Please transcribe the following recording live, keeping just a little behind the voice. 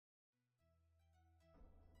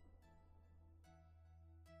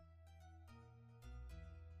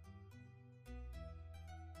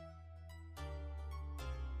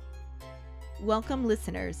Welcome,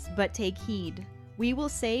 listeners, but take heed. We will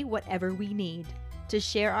say whatever we need to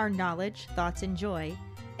share our knowledge, thoughts, and joy,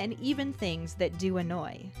 and even things that do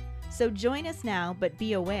annoy. So join us now, but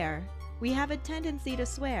be aware. We have a tendency to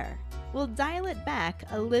swear. We'll dial it back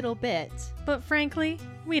a little bit. But frankly,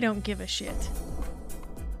 we don't give a shit.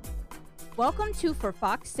 Welcome to For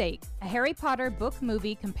Fox's Sake, a Harry Potter book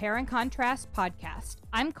movie compare and contrast podcast.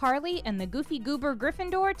 I'm Carly, and the goofy goober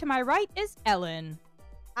Gryffindor to my right is Ellen.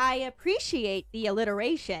 I appreciate the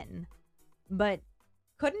alliteration, but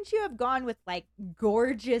couldn't you have gone with,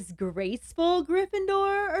 gorgeous, graceful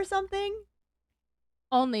Gryffindor or something?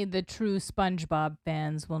 Only the true SpongeBob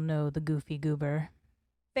fans will know the goofy goober.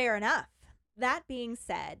 Fair enough. That being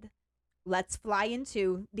said, let's fly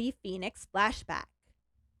into the Phoenix flashback.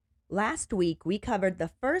 Last week, we covered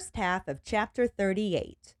the first half of Chapter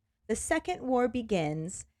 38. The Second War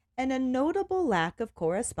begins, and a notable lack of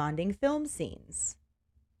corresponding film scenes.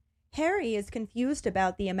 Harry is confused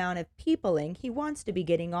about the amount of peopling he wants to be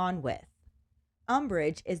getting on with.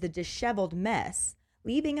 Umbridge is a disheveled mess,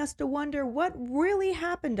 leaving us to wonder what really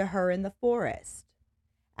happened to her in the forest.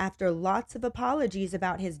 After lots of apologies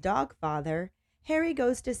about his dog father, Harry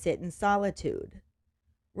goes to sit in solitude.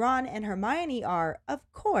 Ron and Hermione are, of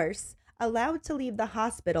course, allowed to leave the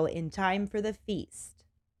hospital in time for the feast.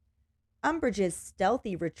 Umbridge's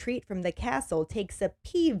stealthy retreat from the castle takes a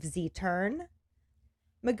Peevesy turn.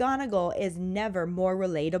 McGonagall is never more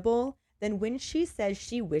relatable than when she says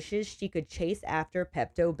she wishes she could chase after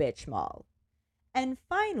Pepto-Bismol. And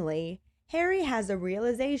finally, Harry has a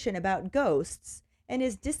realization about ghosts and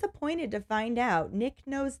is disappointed to find out Nick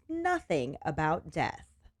knows nothing about death.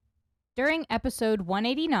 During episode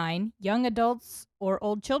 189, Young Adults or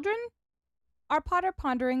Old Children, our Potter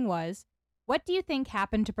pondering was, what do you think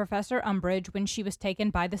happened to Professor Umbridge when she was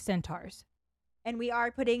taken by the Centaurs? And we are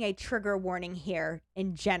putting a trigger warning here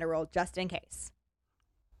in general, just in case.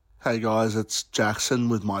 Hey guys, it's Jackson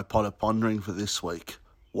with my Potter pondering for this week.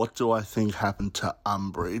 What do I think happened to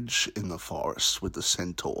Umbridge in the forest with the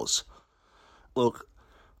Centaurs? Look,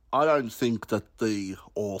 I don't think that the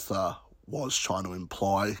author was trying to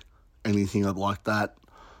imply anything like that.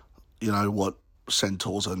 You know, what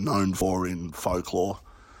centaurs are known for in folklore.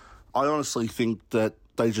 I honestly think that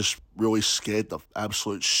they just really scared the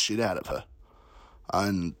absolute shit out of her.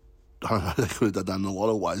 And I don't know, they could have done in a lot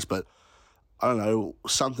of ways, but I don't know,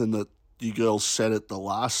 something that you girls said at the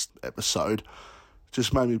last episode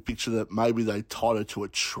just made me picture that maybe they tied her to a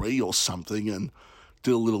tree or something and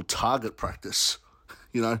did a little target practice,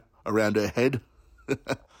 around her head.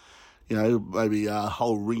 Maybe a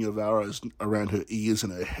whole ring of arrows around her ears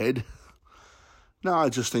and her head. No, I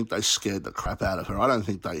just think they scared the crap out of her. I don't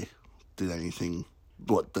think they did anything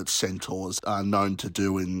that centaurs are known to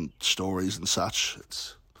do in stories and such.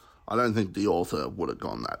 I don't think the author would have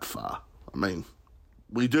gone that far. I mean,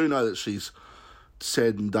 we do know that she's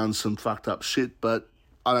said and done some fucked up shit, but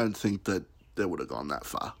I don't think that they would have gone that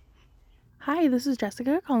far. Hi, this is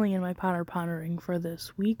Jessica calling in my Potter pondering for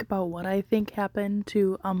this week about what I think happened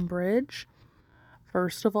to Umbridge.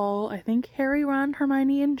 First of all, I think Harry, Ron,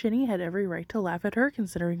 Hermione, and Ginny had every right to laugh at her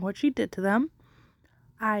considering what she did to them.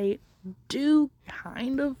 I do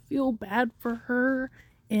kind of feel bad for her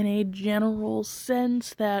in a general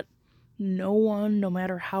sense that no one, no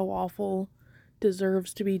matter how awful,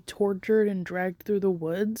 deserves to be tortured and dragged through the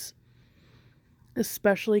woods.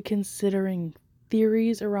 Especially considering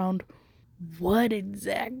theories around what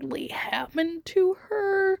exactly happened to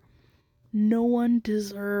her. No one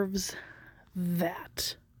deserves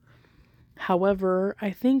that. However, I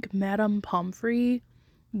think Madame Pomfrey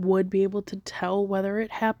would be able to tell whether it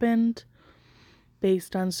happened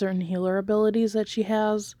based on certain healer abilities that she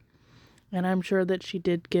has. And I'm sure that she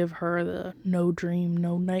did give her the no dream,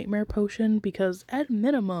 no nightmare potion, because at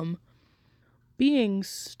minimum, being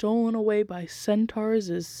stolen away by centaurs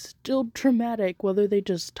is still traumatic, whether they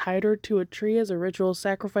just tied her to a tree as a ritual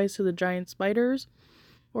sacrifice to the giant spiders,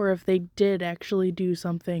 or if they did actually do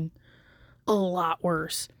something a lot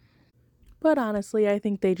worse. But honestly, I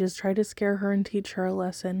think they just tried to scare her and teach her a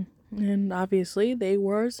lesson, and obviously they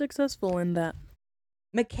were successful in that.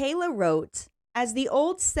 Michaela wrote, as the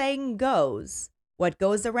old saying goes, what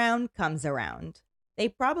goes around comes around. They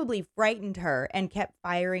probably frightened her and kept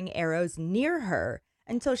firing arrows near her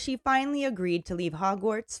until she finally agreed to leave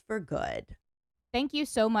Hogwarts for good. Thank you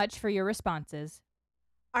so much for your responses.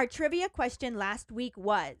 Our trivia question last week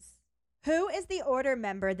was, who is the Order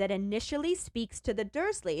member that initially speaks to the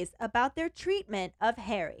Dursleys about their treatment of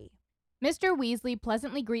Harry? Mr. Weasley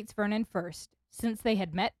pleasantly greets Vernon first, since they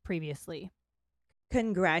had met previously.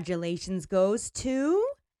 Congratulations goes to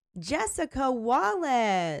Jessica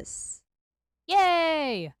Wallace.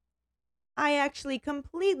 Yay! I actually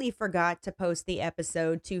completely forgot to post the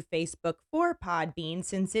episode to Facebook for Podbean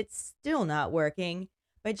since it's still not working,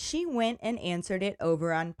 but she went and answered it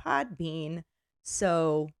over on Podbean,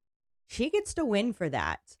 so she gets to win for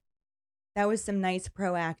that. That was some nice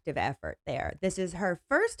proactive effort there. This is her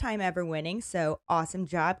first time ever winning, so awesome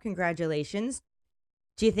job. Congratulations.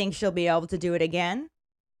 Do you think she'll be able to do it again?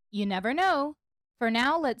 You never know. For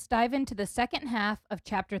now, let's dive into the second half of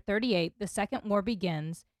Chapter 38, The Second War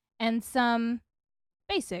Begins, and some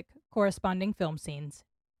basic corresponding film scenes.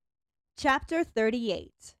 Chapter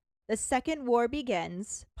 38, The Second War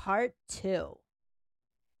Begins, Part 2.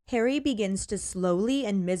 Harry begins to slowly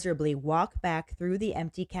and miserably walk back through the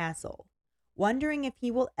empty castle, wondering if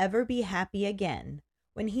he will ever be happy again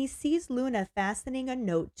when he sees Luna fastening a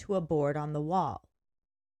note to a board on the wall.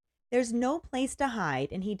 There's no place to hide,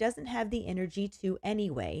 and he doesn't have the energy to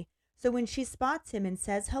anyway, so when she spots him and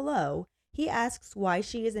says hello, he asks why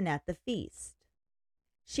she isn't at the feast.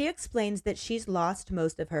 She explains that she's lost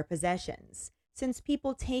most of her possessions, since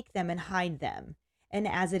people take them and hide them, and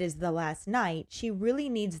as it is the last night, she really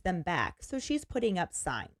needs them back, so she's putting up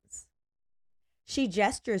signs. She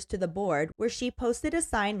gestures to the board where she posted a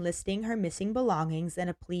sign listing her missing belongings and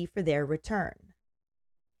a plea for their return.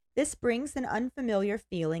 This brings an unfamiliar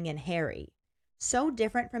feeling in Harry, so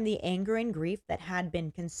different from the anger and grief that had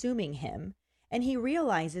been consuming him, and he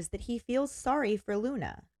realizes that he feels sorry for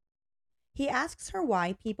Luna. He asks her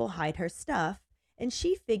why people hide her stuff, and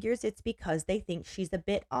she figures it's because they think she's a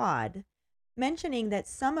bit odd, mentioning that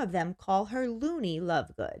some of them call her Loony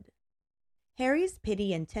Lovegood. Harry's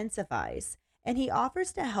pity intensifies, and he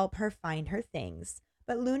offers to help her find her things,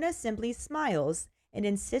 but Luna simply smiles and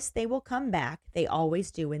insists they will come back. They always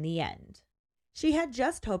do in the end. She had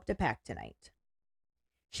just hoped to pack tonight.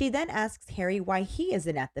 She then asks Harry why he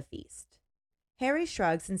isn't at the feast. Harry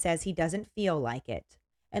shrugs and says he doesn't feel like it,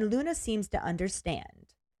 and Luna seems to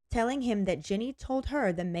understand, telling him that Ginny told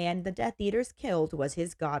her the man the Death Eaters killed was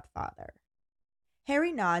his godfather.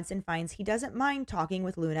 Harry nods and finds he doesn't mind talking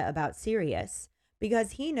with Luna about Sirius,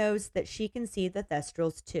 because he knows that she can see the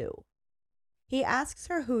Thestrals too. He asks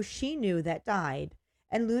her who she knew that died,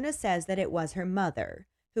 and Luna says that it was her mother,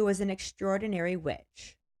 who was an extraordinary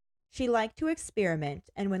witch. She liked to experiment,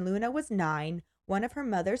 and when Luna was 9, one of her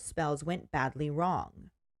mother's spells went badly wrong.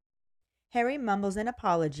 Harry mumbles an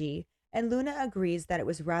apology, and Luna agrees that it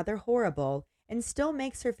was rather horrible and still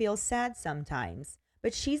makes her feel sad sometimes,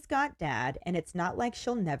 but she's got Dad, and it's not like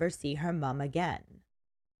she'll never see her mum again.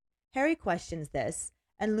 Harry questions this,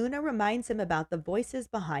 and Luna reminds him about the voices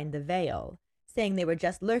behind the veil, saying they were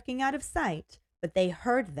just lurking out of sight, but they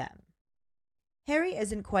heard them. Harry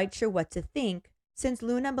isn't quite sure what to think, since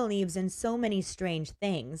Luna believes in so many strange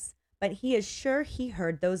things, but he is sure he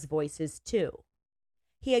heard those voices too.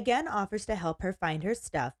 He again offers to help her find her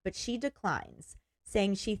stuff, but she declines,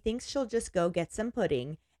 saying she thinks she'll just go get some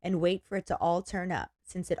pudding and wait for it to all turn up,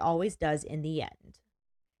 since it always does in the end.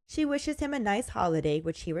 She wishes him a nice holiday,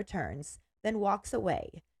 which he returns, then walks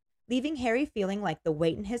away, leaving Harry feeling like the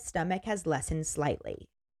weight in his stomach has lessened slightly.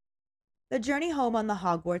 The journey home on the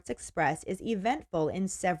Hogwarts Express is eventful in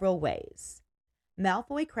several ways.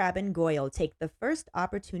 Malfoy, Crabbe, and Goyle take the first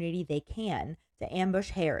opportunity they can to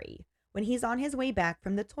ambush Harry when he's on his way back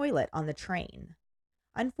from the toilet on the train.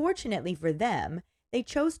 Unfortunately for them, they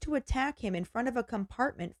chose to attack him in front of a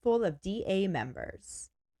compartment full of DA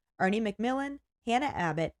members. Ernie Macmillan, Hannah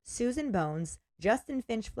Abbott, Susan Bones, Justin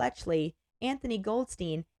Finch-Fletchley, Anthony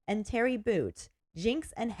Goldstein, and Terry Boot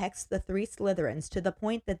jinx and hex the 3 Slytherins to the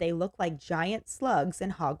point that they look like giant slugs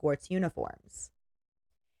in Hogwarts uniforms.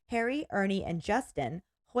 Harry, Ernie, and Justin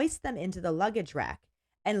hoist them into the luggage rack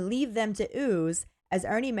and leave them to ooze as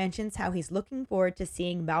Ernie mentions how he's looking forward to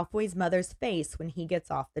seeing Malfoy's mother's face when he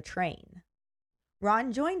gets off the train.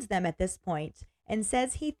 Ron joins them at this point and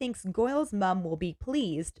says he thinks Goyle's mum will be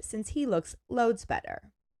pleased since he looks loads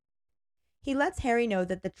better. He lets Harry know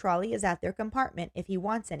that the trolley is at their compartment if he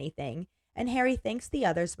wants anything, and Harry thanks the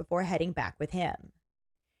others before heading back with him.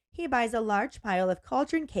 He buys a large pile of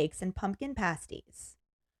cauldron cakes and pumpkin pasties.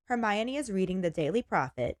 Hermione is reading the Daily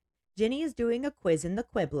Prophet, Ginny is doing a quiz in the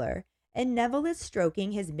Quibbler, and Neville is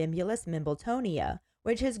stroking his Mimulus Mimbletonia,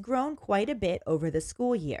 which has grown quite a bit over the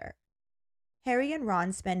school year. Harry and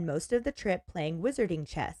Ron spend most of the trip playing wizarding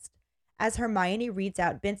chess, as Hermione reads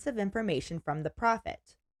out bits of information from the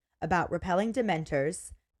Prophet about repelling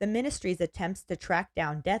Dementors, the Ministry's attempts to track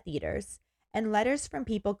down Death Eaters, and letters from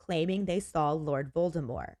people claiming they saw Lord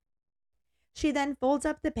Voldemort. She then folds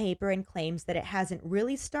up the paper and claims that it hasn't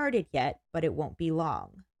really started yet, but it won't be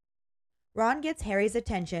long. Ron gets Harry's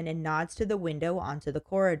attention and nods to the window onto the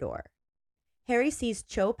corridor. Harry sees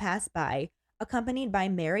Cho pass by, accompanied by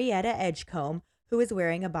Marietta Edgecombe, who is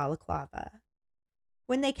wearing a balaclava.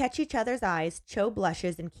 When they catch each other's eyes, Cho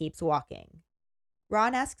blushes and keeps walking.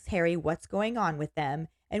 Ron asks Harry what's going on with them,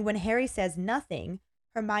 and when Harry says nothing,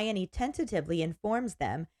 Hermione tentatively informs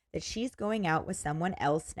them that she's going out with someone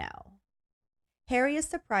else now. Harry is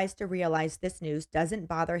surprised to realize this news doesn't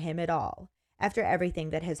bother him at all, after everything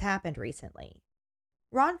that has happened recently.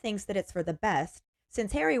 Ron thinks that it's for the best,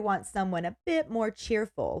 since Harry wants someone a bit more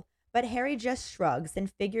cheerful, but Harry just shrugs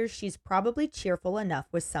and figures she's probably cheerful enough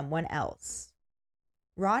with someone else.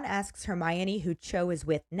 Ron asks Hermione who Cho is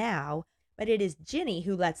with now, but it is Ginny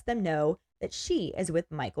who lets them know that she is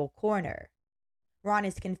with Michael Corner. Ron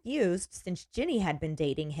is confused since Ginny had been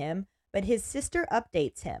dating him, but his sister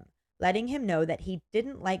updates him, letting him know that he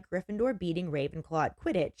didn't like Gryffindor beating Ravenclaw at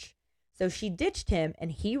Quidditch, so she ditched him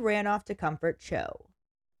and he ran off to comfort Cho.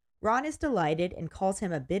 Ron is delighted and calls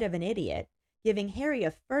him a bit of an idiot, giving Harry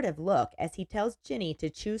a furtive look as he tells Ginny to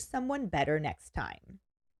choose someone better next time.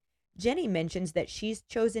 Ginny mentions that she's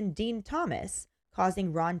chosen Dean Thomas,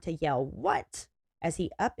 causing Ron to yell, "What?" as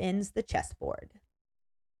he upends the chessboard.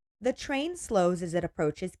 The train slows as it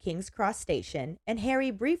approaches King's Cross Station, and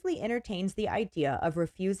Harry briefly entertains the idea of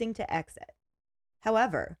refusing to exit.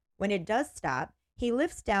 However, when it does stop, he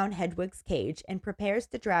lifts down Hedwig's cage and prepares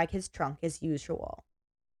to drag his trunk as usual.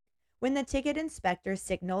 When the ticket inspector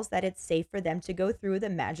signals that it's safe for them to go through the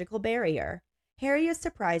magical barrier, Harry is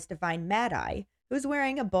surprised to find Mad-Eye, who's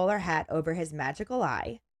wearing a bowler hat over his magical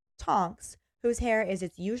eye, Tonks, whose hair is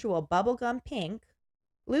its usual bubblegum pink,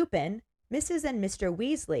 Lupin, Mrs. and Mr.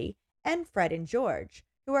 Weasley, and Fred and George,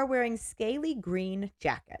 who are wearing scaly green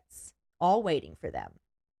jackets, all waiting for them.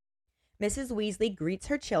 Mrs. Weasley greets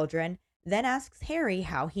her children, then asks Harry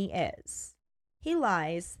how he is. He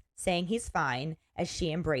lies, saying he's fine, as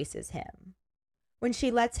she embraces him. When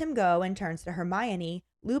she lets him go and turns to Hermione,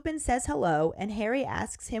 Lupin says hello, and Harry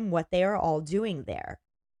asks him what they are all doing there.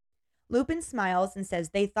 Lupin smiles and says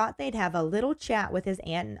they thought they'd have a little chat with his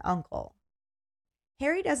aunt and uncle.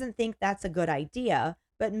 Harry doesn't think that's a good idea,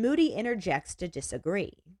 but Moody interjects to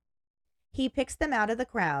disagree. He picks them out of the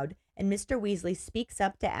crowd, and Mr. Weasley speaks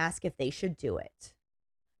up to ask if they should do it.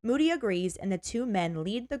 Moody agrees, and the two men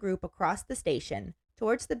lead the group across the station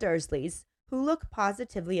towards the Dursleys, who look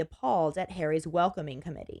positively appalled at Harry's welcoming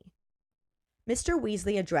committee. Mr.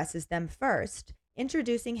 Weasley addresses them first,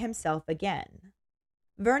 introducing himself again.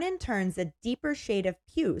 Vernon turns a deeper shade of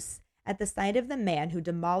puce at the sight of the man who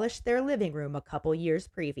demolished their living room a couple years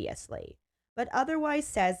previously, but otherwise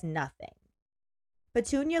says nothing.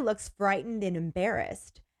 Petunia looks frightened and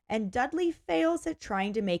embarrassed, and Dudley fails at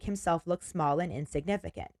trying to make himself look small and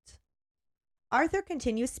insignificant. Arthur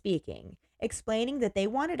continues speaking, explaining that they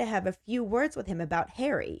wanted to have a few words with him about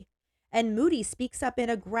Harry, and Moody speaks up in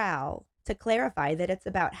a growl to clarify that it's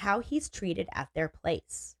about how he's treated at their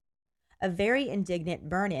place. A very indignant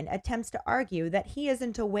Vernon attempts to argue that he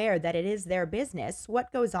isn't aware that it is their business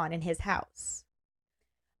what goes on in his house.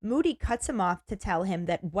 Moody cuts him off to tell him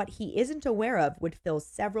that what he isn't aware of would fill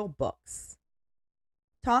several books.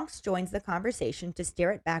 Tonks joins the conversation to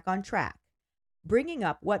steer it back on track, bringing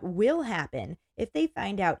up what will happen if they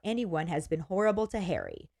find out anyone has been horrible to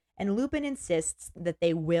Harry, and Lupin insists that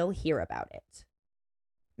they will hear about it.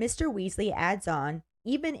 Mr. Weasley adds on,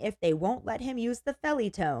 even if they won't let him use the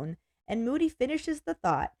Fellitone, and Moody finishes the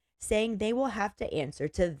thought, saying they will have to answer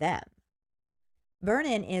to them.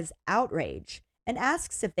 Vernon is outraged and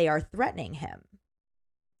asks if they are threatening him.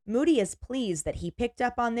 Moody is pleased that he picked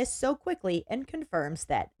up on this so quickly and confirms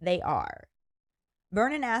that they are.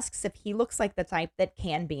 Vernon asks if he looks like the type that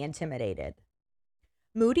can be intimidated.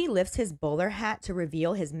 Moody lifts his bowler hat to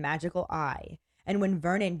reveal his magical eye, and when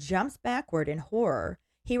Vernon jumps backward in horror,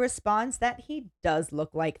 he responds that he does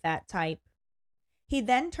look like that type. He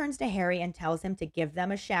then turns to Harry and tells him to give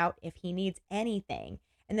them a shout if he needs anything,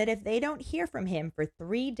 and that if they don't hear from him for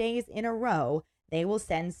 3 days in a row, they will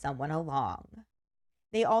send someone along.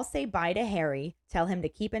 They all say bye to Harry, tell him to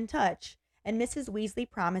keep in touch, and Mrs. Weasley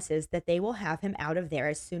promises that they will have him out of there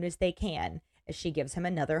as soon as they can, as she gives him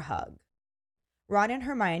another hug. Ron and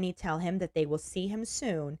Hermione tell him that they will see him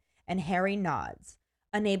soon, and Harry nods,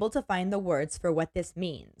 unable to find the words for what this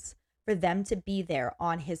means, for them to be there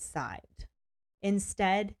on his side.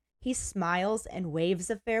 Instead, he smiles and waves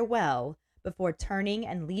a farewell before turning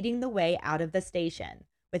and leading the way out of the station,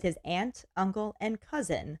 with his aunt, uncle, and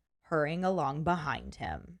cousin hurrying along behind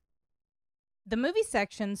him. The movie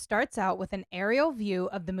section starts out with an aerial view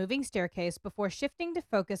of the moving staircase before shifting to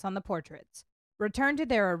focus on the portraits, return to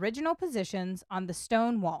their original positions on the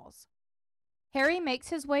stone walls. Harry makes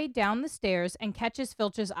his way down the stairs and catches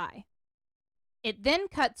Filch's eye. It then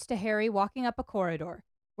cuts to Harry walking up a corridor,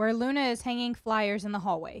 where Luna is hanging flyers in the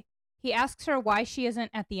hallway. He asks her why she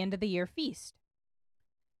isn't at the end of the year feast.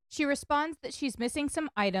 She responds that she's missing some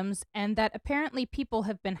items and that apparently people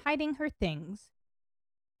have been hiding her things.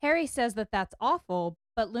 Harry says that that's awful,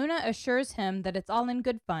 but Luna assures him that it's all in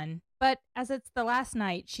good fun, but as it's the last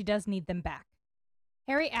night, she does need them back.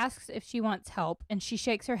 Harry asks if she wants help, and she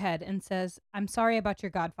shakes her head and says, "I'm sorry about your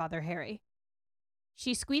godfather, Harry."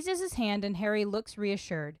 She squeezes his hand and Harry looks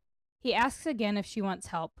reassured. He asks again if she wants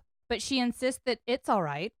help, but she insists that it's all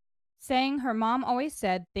right, saying her mom always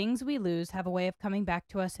said things we lose have a way of coming back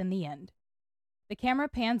to us in the end. The camera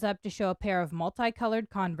pans up to show a pair of multicolored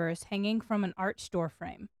Converse hanging from an arched door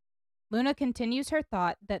frame. Luna continues her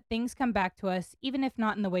thought that things come back to us even if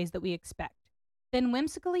not in the ways that we expect, then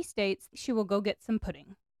whimsically states she will go get some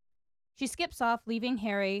pudding. She skips off, leaving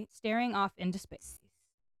Harry staring off into space.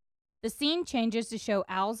 The scene changes to show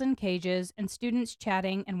owls in cages and students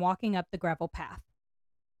chatting and walking up the gravel path.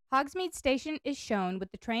 Hogsmeade Station is shown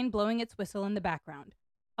with the train blowing its whistle in the background.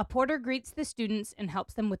 A porter greets the students and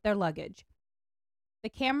helps them with their luggage. The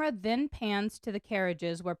camera then pans to the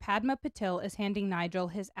carriages where Padma Patil is handing Nigel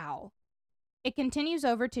his owl. It continues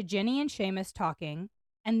over to Ginny and Seamus talking,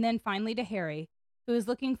 and then finally to Harry, who is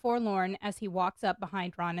looking forlorn as he walks up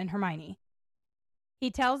behind Ron and Hermione. He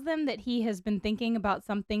tells them that he has been thinking about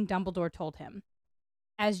something Dumbledore told him.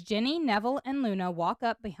 As Ginny, Neville, and Luna walk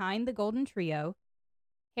up behind the Golden Trio,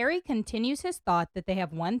 Harry continues his thought that they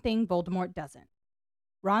have one thing Voldemort doesn't.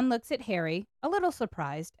 Ron looks at Harry, a little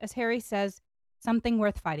surprised, as Harry says, "Something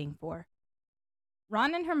worth fighting for."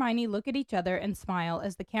 Ron and Hermione look at each other and smile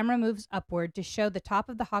as the camera moves upward to show the top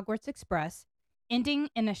of the Hogwarts Express, ending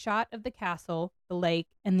in a shot of the castle, the lake,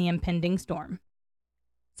 and the impending storm.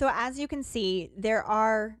 So as you can see, there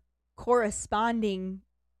are corresponding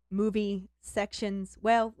movie sections,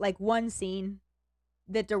 well, like one scene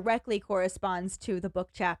that directly corresponds to the book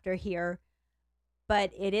chapter here,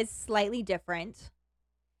 but it is slightly different.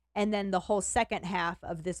 And then the whole second half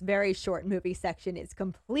of this very short movie section is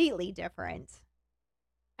completely different.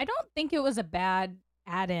 I don't think it was a bad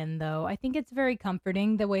add-in, though. I think it's very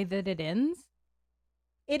comforting the way that it ends.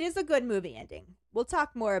 It is a good movie ending. We'll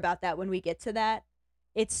talk more about that when we get to that.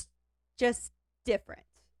 It's just different.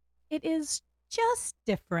 It is just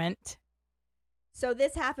different. So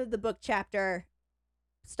this half of the book chapter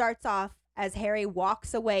starts off as Harry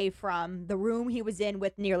walks away from the room he was in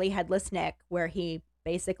with Nearly Headless Nick, where he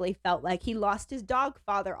basically felt like he lost his dog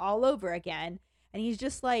father all over again. And he's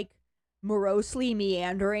just like morosely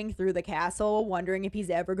meandering through the castle, wondering if he's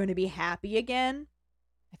ever going to be happy again.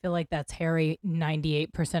 I feel like that's Harry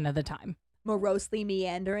 98% of the time. Morosely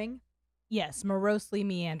meandering? Yes, morosely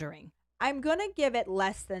meandering. I'm going to give it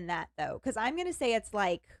less than that, though, because I'm going to say it's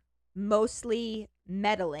like mostly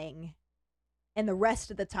meddling, and the rest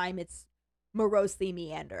of the time it's morosely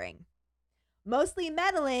meandering. Mostly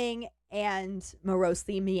meddling and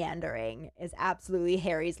morosely meandering is absolutely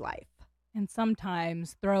Harry's life. And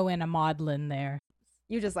sometimes throw in a maudlin there.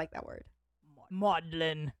 You just like that word.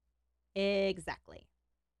 Maudlin. Exactly.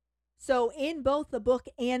 So in both the book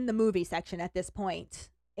and the movie section at this point,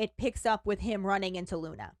 it picks up with him running into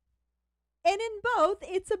Luna. And in both,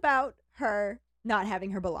 it's about her not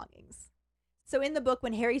having her belongings. So in the book,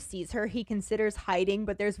 when Harry sees her, he considers hiding,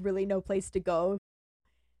 but there's really no place to go.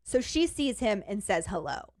 So she sees him and says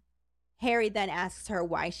hello. Harry then asks her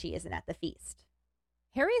why she isn't at the feast.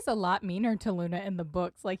 Harry's a lot meaner to Luna in the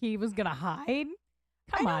books. Like he was going to hide.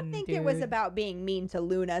 Come on, I don't think dude. it was about being mean to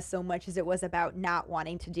Luna so much as it was about not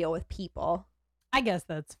wanting to deal with people. I guess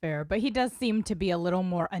that's fair, but he does seem to be a little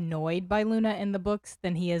more annoyed by Luna in the books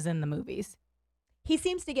than he is in the movies. He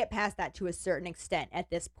seems to get past that to a certain extent at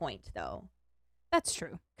this point, though. That's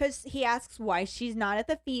true. Because he asks why she's not at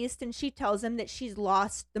the feast, and she tells him that she's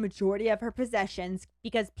lost the majority of her possessions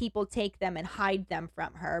because people take them and hide them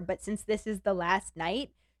from her. But since this is the last night,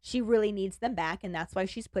 she really needs them back, and that's why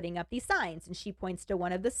she's putting up these signs. And she points to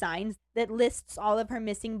one of the signs that lists all of her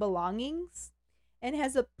missing belongings and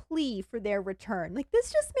has a plea for their return. Like,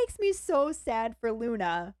 this just makes me so sad for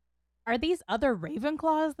Luna. Are these other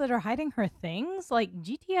Ravenclaws that are hiding her things? Like,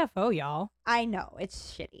 GTFO, y'all. I know,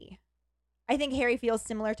 it's shitty. I think Harry feels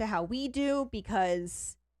similar to how we do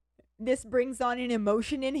because this brings on an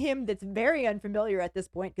emotion in him that's very unfamiliar at this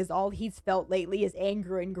point because all he's felt lately is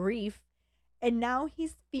anger and grief. And now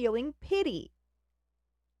he's feeling pity.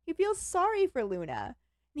 He feels sorry for Luna.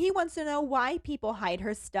 He wants to know why people hide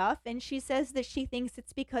her stuff, and she says that she thinks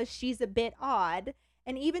it's because she's a bit odd,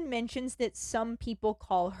 and even mentions that some people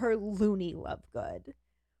call her Loony Lovegood,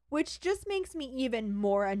 which just makes me even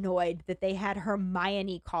more annoyed that they had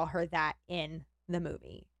Hermione call her that in the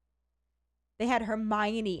movie. They had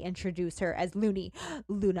Hermione introduce her as Luna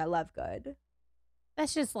Lovegood.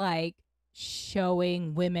 That's just like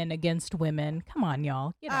showing women against women. Come on,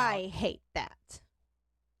 y'all. Get out. I hate that.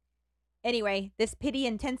 Anyway, this pity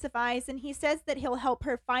intensifies, and he says that he'll help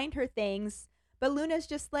her find her things. But Luna's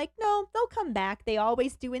just like, no, they'll come back. They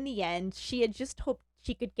always do in the end. She had just hoped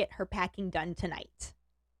she could get her packing done tonight.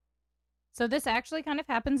 So this actually kind of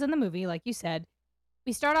happens in the movie, like you said.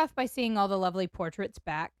 We start off by seeing all the lovely portraits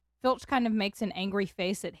back. Filch kind of makes an angry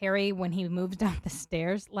face at Harry when he moves down the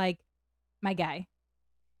stairs. Like, my guy,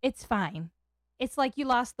 it's fine. It's like you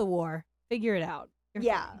lost the war. Figure it out. You're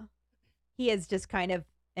fine. He is just kind of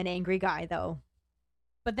an angry guy, though.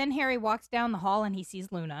 But then Harry walks down the hall and he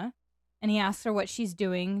sees Luna. And he asks her what she's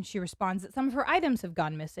doing. She responds that some of her items have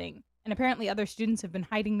gone missing. And apparently other students have been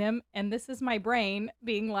hiding them. And this is my brain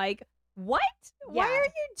being like, what? Why are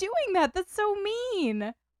you doing that? That's so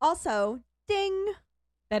mean. Also, ding.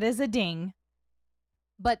 That is a ding.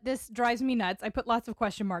 But this drives me nuts. I put lots of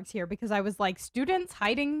question marks here because I was like, students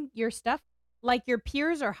hiding your stuff? Like your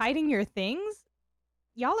peers are hiding your things?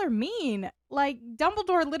 Y'all are mean. Like,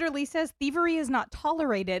 Dumbledore literally says thievery is not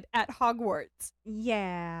tolerated at Hogwarts.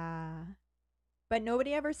 Yeah. But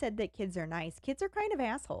nobody ever said that kids are nice. Kids are kind of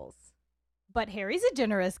assholes. But Harry's a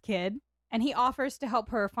generous kid, and he offers to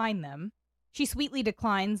help her find them. She sweetly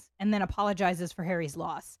declines and then apologizes for Harry's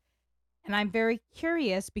loss. And I'm very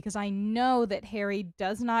curious because I know that Harry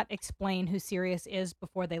does not explain who Sirius is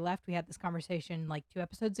before they left. We had this conversation like 2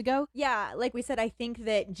 episodes ago. Yeah, like we said, I think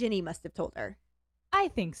that Ginny must have told her. I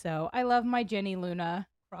think so. I love my Ginny Luna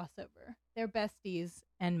crossover. They're besties,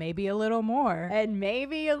 and maybe a little more. And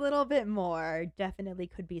maybe a little bit more. Definitely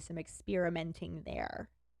could be some experimenting there.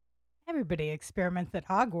 Everybody experiments at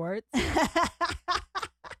Hogwarts.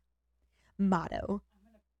 Motto.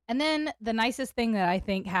 And then the nicest thing that I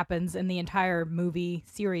think happens in the entire movie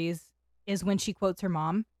series is when she quotes her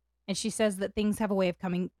mom, and she says that things have a way of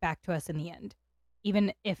coming back to us in the end,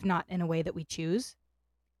 even if not in a way that we choose.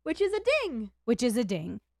 Which is a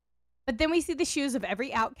ding. But then we see the shoes of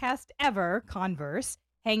every outcast ever, Converse,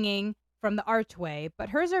 hanging from the archway, but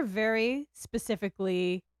hers are very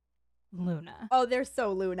specifically Luna. Oh, they're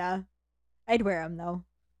so Luna. I'd wear them, though.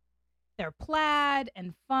 They're plaid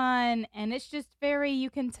and fun, and it's just very, you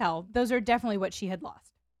can tell. Those are definitely what she had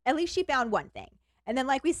lost. At least she found one thing. And then,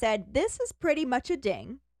 like we said, this is pretty much a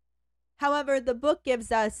ding. However, the book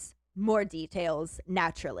gives us more details,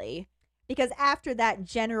 naturally. Because after that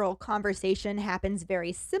general conversation happens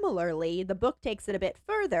very similarly, the book takes it a bit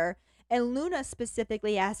further, and Luna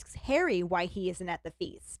specifically asks Harry why he isn't at the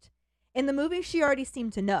feast. In the movie, she already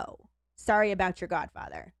seemed to know. Sorry about your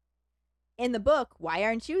godfather. In the book, why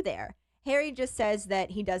aren't you there? Harry just says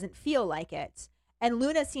that he doesn't feel like it. And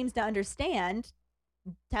Luna seems to understand,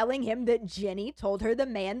 telling him that Ginny told her the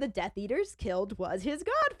man the Death Eaters killed was his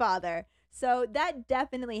godfather. So that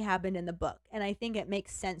definitely happened in the book. And I think it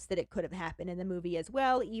makes sense that it could have happened in the movie as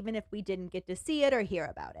well, even if we didn't get to see it or hear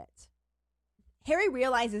about it. Harry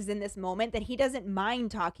realizes in this moment that he doesn't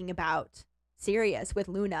mind talking about Sirius with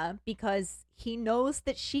Luna because he knows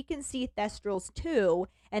that she can see Thestrals too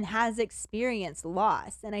and has experienced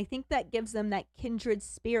loss. And I think that gives them that kindred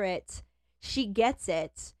spirit. She gets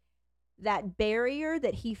it. That barrier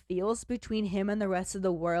that he feels between him and the rest of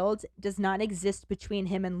the world does not exist between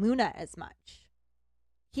him and Luna as much.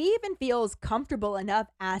 He even feels comfortable enough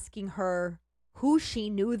asking her who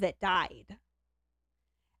she knew that died.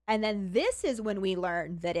 And then this is when we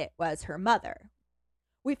learn that it was her mother.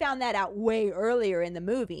 We found that out way earlier in the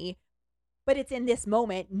movie, but it's in this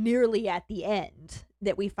moment, nearly at the end,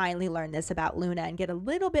 that we finally learn this about Luna and get a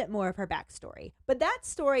little bit more of her backstory. But that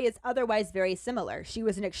story is otherwise very similar. She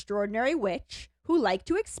was an extraordinary witch who liked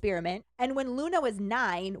to experiment, and when Luna was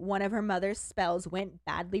 9, one of her mother's spells went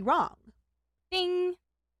badly wrong. Ding!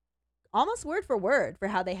 Almost word for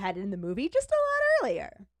how they had it in the movie, just a lot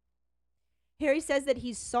earlier. Harry says that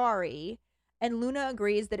he's sorry, and Luna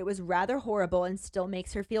agrees that it was rather horrible and still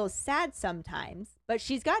makes her feel sad sometimes, but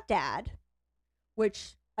she's got Dad,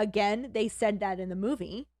 which, again, they said that in the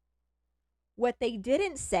movie. What they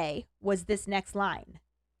didn't say was this next line.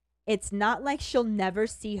 It's not like she'll never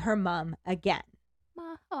see her mom again.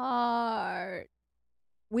 My heart.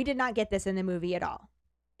 We did not get this in the movie at all.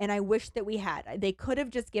 And I wish that we had. They could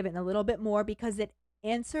have just given a little bit more because it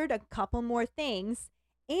answered a couple more things.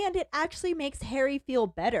 And it actually makes Harry feel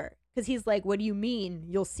better. Because he's like, what do you mean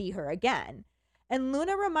you'll see her again? And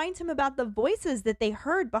Luna reminds him about the voices that they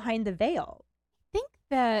heard behind the veil. I think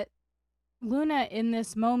that Luna in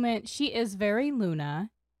this moment, she is very Luna.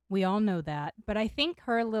 We all know that. But I think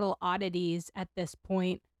her little oddities at this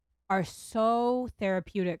point are so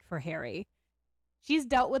therapeutic for Harry. She's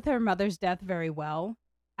dealt with her mother's death very well.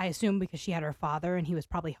 I assume because she had her father and he was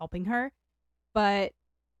probably helping her. But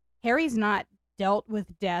Harry's not dealt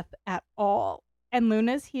with death at all. And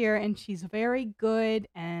Luna's here and she's very good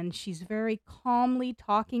and she's very calmly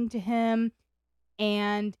talking to him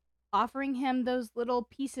and offering him those little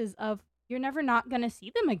pieces of you're never not going to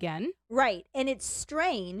see them again. Right. And it's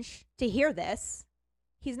strange to hear this.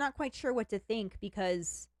 He's not quite sure what to think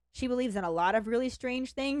because she believes in a lot of really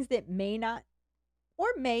strange things that may not, or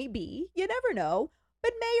may be, you never know,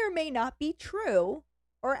 but may or may not be true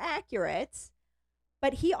or accurate.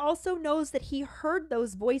 But he also knows that he heard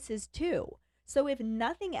those voices too. So if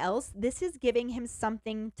nothing else, this is giving him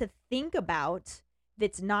something to think about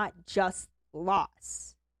that's not just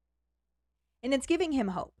loss. And it's giving him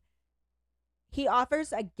hope. He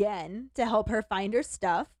offers again to help her find her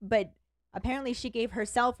stuff, but apparently she gave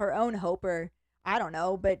herself her own hope, or I don't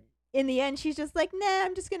know, but in the end she's just like, nah,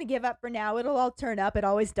 I'm just going to give up for now. It'll all turn up. It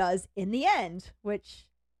always does in the end, which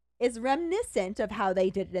is reminiscent of how they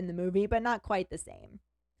did it in the movie, but not quite the same.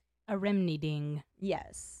 A remedy-ding.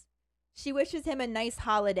 Yes. She wishes him a nice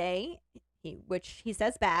holiday, which he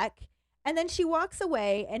says back, and then she walks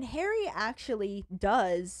away, and Harry actually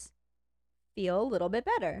does feel a little bit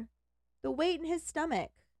better. The weight in his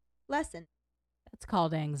stomach lessened. That's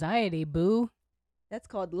called anxiety, boo. That's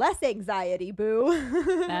called less anxiety,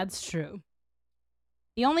 boo. That's true.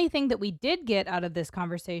 The only thing that we did get out of this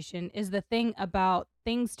conversation is the thing about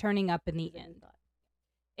things turning up in the end.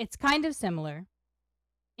 It's kind of similar.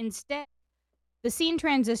 Instead, the scene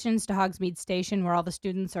transitions to Hogsmeade Station where all the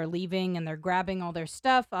students are leaving and they're grabbing all their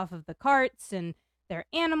stuff off of the carts and their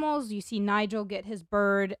animals. You see Nigel get his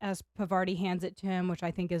bird as Pavarti hands it to him, which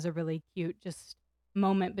I think is a really cute just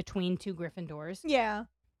moment between two Gryffindors. Yeah.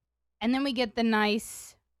 And then we get the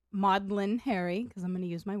nice maudlin Harry, because I'm going to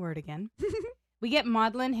use my word again. We get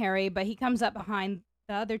maudlin Harry, but he comes up behind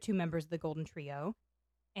the other two members of the Golden Trio,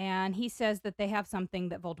 and he says that they have something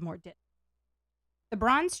that Voldemort did. The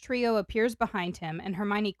Bronze Trio appears behind him, and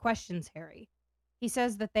Hermione questions Harry. He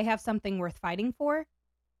says that they have something worth fighting for,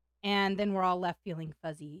 and then we're all left feeling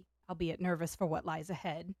fuzzy, albeit nervous for what lies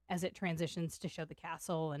ahead, as it transitions to show the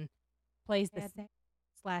castle and plays the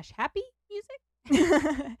 /happy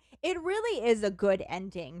music. It really is a good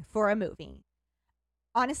ending for a movie.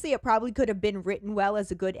 Honestly, it probably could have been written well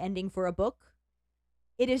as a good ending for a book.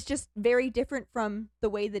 It is just very different from the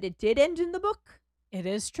way that it did end in the book. It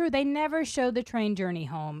is true. They never show the train journey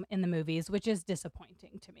home in the movies, which is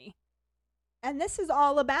disappointing to me. And this is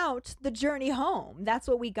all about the journey home. That's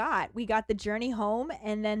what we got. We got the journey home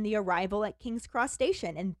and then the arrival at King's Cross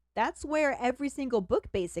Station. And that's where every single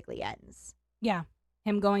book basically ends. Yeah.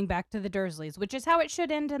 Him going back to the Dursleys, which is how it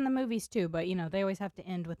should end in the movies too. But, you know, they always have to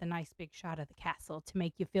end with a nice big shot of the castle to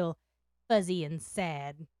make you feel fuzzy and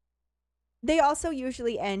sad. They also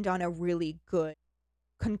usually end on a really good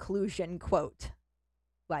conclusion quote.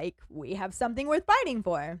 Like, we have something worth fighting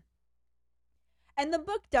for. And the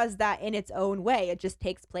book does that in its own way. It just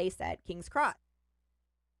takes place at King's Cross.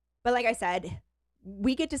 But like I said,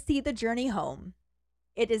 we get to see the journey home.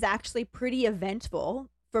 It is actually pretty eventful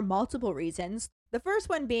for multiple reasons. The first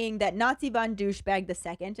one being that Nazi von Douchebag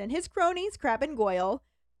II and his cronies, Crabbe and Goyle,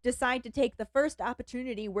 decide to take the first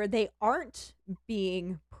opportunity where they aren't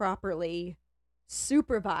being properly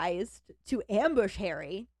supervised to ambush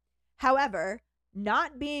Harry. However,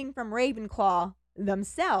 not being from Ravenclaw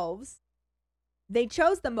themselves, they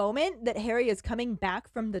chose the moment that Harry is coming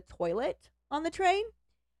back from the toilet on the train,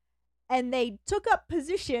 and they took up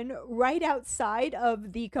position right outside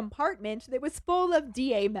of the compartment that was full of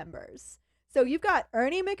DA members. So you've got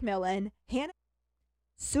Ernie Macmillan, Hannah,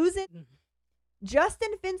 Susan,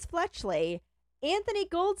 Justin Finchley, Anthony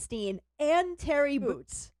Goldstein, and Terry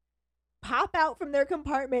Boots pop out from their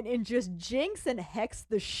compartment and just jinx and hex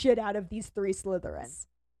the shit out of these three Slytherins.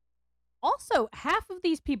 Also, half of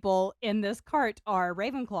these people in this cart are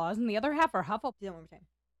Ravenclaws and the other half are Hufflepuff.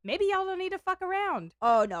 Maybe y'all don't need to fuck around.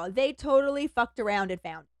 Oh no, they totally fucked around and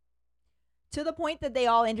found. To the point that they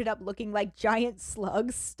all ended up looking like giant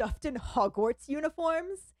slugs stuffed in Hogwarts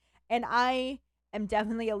uniforms. And I am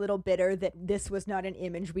definitely a little bitter that this was not an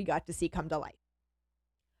image we got to see come to life.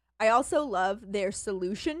 I also love their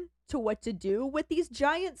solution to what to do with these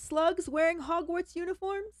giant slugs wearing Hogwarts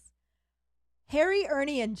uniforms. Harry,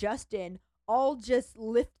 Ernie, and Justin all just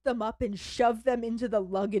lift them up and shove them into the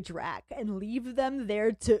luggage rack and leave them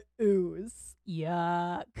there to ooze.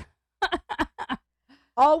 Yuck.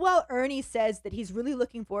 All while Ernie says that he's really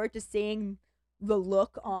looking forward to seeing the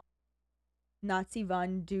look on Nazi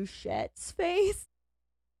von Duchette's face.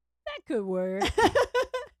 That could work.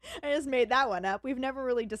 I just made that one up. We've never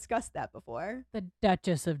really discussed that before. The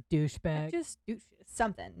Duchess of Douchebag. Just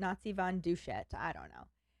something. Nazi von Douchette. I don't know.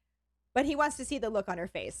 But he wants to see the look on her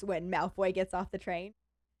face when Malfoy gets off the train.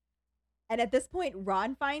 And at this point,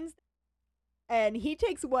 Ron finds them, and he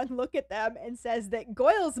takes one look at them and says that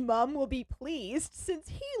Goyle's mom will be pleased since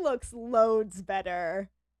he looks loads better.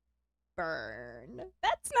 Burn.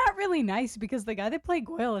 That's not really nice because the guy that played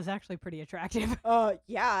Goyle is actually pretty attractive.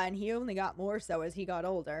 Yeah, and he only got more so as he got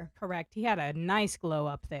older. Correct. He had a nice glow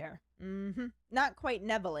up there. Mm-hmm. Not quite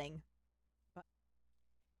Nevilling.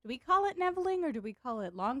 Do we call it Nevilling, or do we call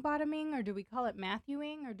it Longbottoming, or do we call it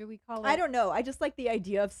Matthewing, or do we call it... I don't know. I just like the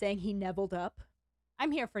idea of saying he Nevilled up.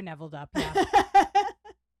 I'm here for Nevilled up, yeah.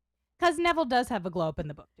 Because Neville does have a glow up in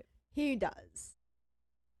the book, too. He does.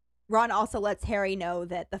 Ron also lets Harry know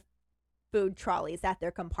that the food trolley's at their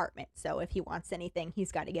compartment, so if he wants anything,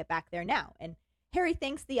 he's got to get back there now. And Harry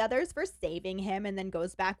thanks the others for saving him and then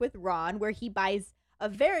goes back with Ron, where he buys a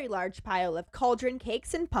very large pile of cauldron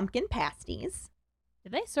cakes and pumpkin pasties.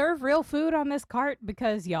 Did they serve real food on this cart?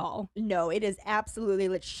 Because, y'all. No, it is absolutely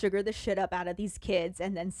let's sugar the shit up out of these kids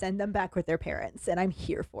and then send them back with their parents, and I'm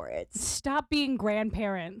here for it. Stop being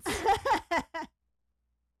grandparents.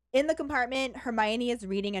 In the compartment, Hermione is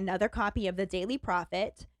reading another copy of the Daily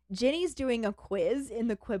Prophet. Ginny's doing a quiz in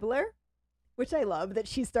the Quibbler, which I love that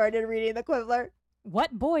she started reading the Quibbler.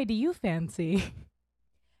 What boy do you fancy?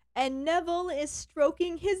 And Neville is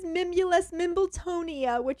stroking his Mimulus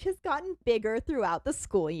Mimbletonia, which has gotten bigger throughout the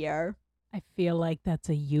school year. I feel like that's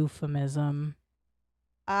a euphemism.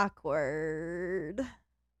 Awkward.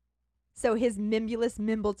 So his Mimulus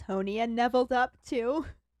Mimbletonia Nevilled up too.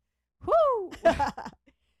 Woo!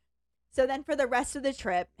 So then for the rest of the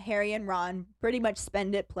trip, Harry and Ron pretty much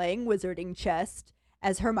spend it playing wizarding chess,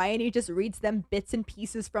 as Hermione just reads them bits and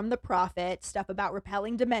pieces from the Prophet, stuff about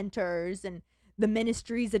repelling Dementors and the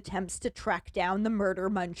Ministry's attempts to track down the murder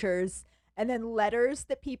munchers, and then letters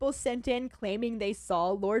that people sent in claiming they saw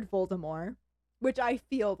Lord Voldemort, which I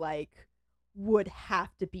feel like would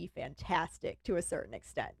have to be fantastic to a certain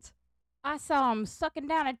extent. I saw him sucking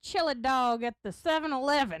down a chili dog at the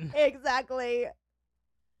 7-Eleven. Exactly.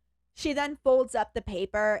 She then folds up the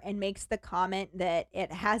paper and makes the comment that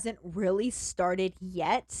it hasn't really started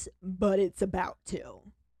yet, but it's about to.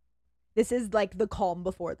 This is like the calm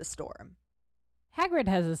before the storm. Hagrid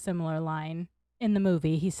has a similar line. In the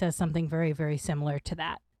movie, he says something very, very similar to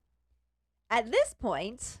that. At this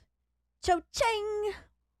point, cho-chang,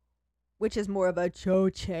 which is more of a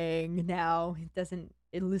cho-chang now. It doesn't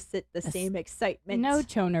elicit the same excitement. No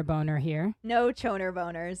choner boner here. No choner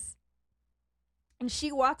boners. And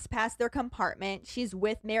she walks past their compartment. She's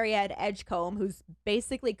with Mariette Edgecombe, who's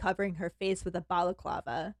basically covering her face with a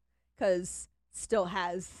balaclava, because still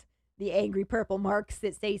has the angry purple marks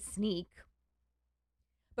that say sneak.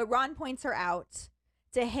 But Ron points her out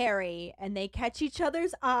to Harry, and they catch each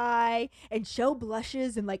other's eye, and Cho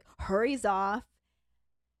blushes and hurries off.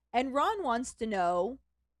 And Ron wants to know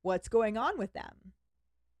what's going on with them.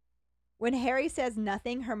 When Harry says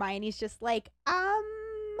nothing, Hermione's just like,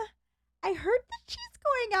 I heard that she's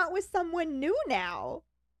going out with someone new now.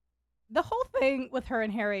 The whole thing with her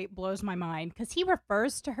and Harry blows my mind because he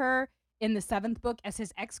refers to her in the 7th book as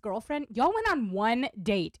his ex-girlfriend. Y'all went on one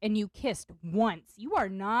date and you kissed once. You are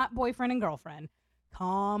not boyfriend and girlfriend.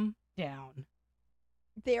 Calm down.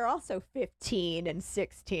 They're also 15 and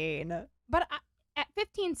 16. But at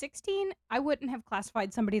 15, 16, I wouldn't have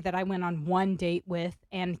classified somebody that I went on one date with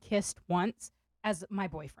and kissed once as my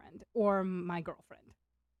boyfriend or my girlfriend.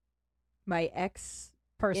 My ex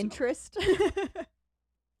Personal. interest.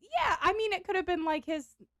 Yeah, I mean, it could have been like his,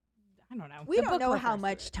 I don't know. We don't know how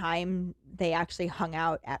much time they actually hung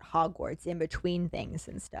out at Hogwarts in between things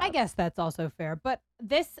and stuff. I guess that's also fair. But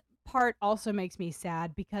this part also makes me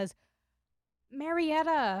sad because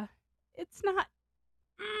Marietta, it's not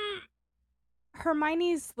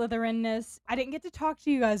Hermione's Slytherinness. I didn't get to talk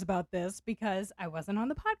to you guys about this because I wasn't on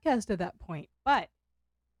the podcast at that point. But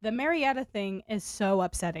the Marietta thing is so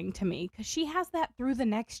upsetting to me because she has that through the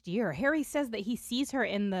next year. Harry says that he sees her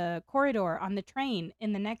in the corridor on the train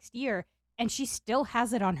in the next year, and she still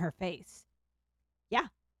has it on her face. Yeah.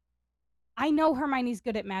 I know Hermione's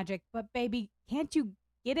good at magic, but baby, can't you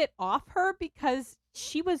get it off her? Because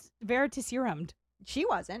she was Veritaserumed. She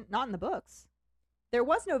wasn't. Not in the books. There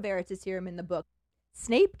was no Veritaserum in the book.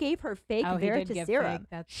 Snape gave her fake Veritaserum.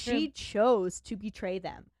 She chose to betray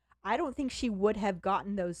them. I don't think she would have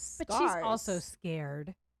gotten those scars. But she's also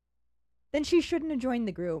scared. Then she shouldn't have joined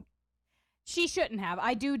the group. She shouldn't have.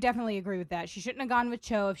 I do definitely agree with that. She shouldn't have gone with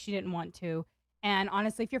Cho if she didn't want to. And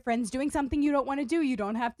honestly, if your friend's doing something you don't want to do, you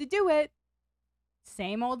don't have to do it.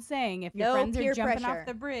 Same old saying, if your No friends peer are jumping pressure. off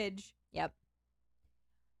the bridge. Yep.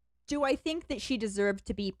 Do I think that she deserved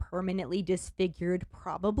to be permanently disfigured?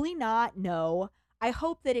 Probably not, no. I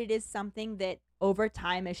hope that it is something that over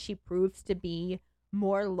time, as she proves to be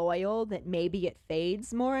more loyal, that maybe it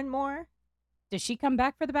fades more and more. Does she come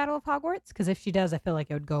back for the Battle of Hogwarts? Because if she does, I feel like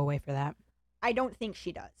it would go away for that. I don't think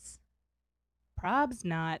she does. Probs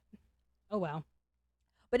not. Oh well.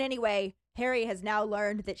 But anyway, Harry has now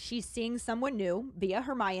learned that she's seeing someone new via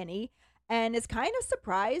Hermione and is kind of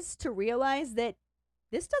surprised to realize that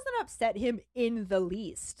this doesn't upset him in the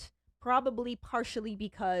least. Probably partially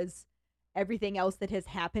because everything else that has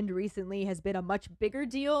happened recently has been a much bigger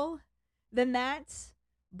deal than that.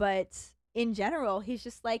 But in general, he's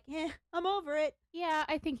just like, I'm over it. Yeah,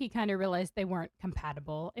 I think he kind of realized they weren't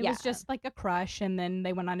compatible. It was Yeah. just like a crush, and then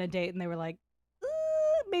they went on a date, and they were like,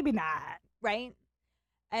 maybe not. Right?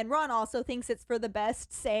 And Ron also thinks it's for the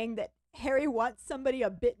best, saying that Harry wants somebody a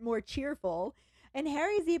bit more cheerful. And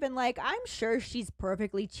Harry's even like, I'm sure she's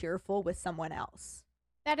perfectly cheerful with someone else.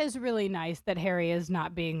 That is really nice that Harry is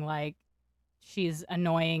not being like, she's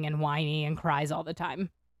annoying and whiny and cries all the time.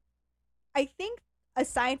 I think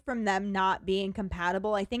aside from them not being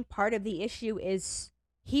compatible, I think part of the issue is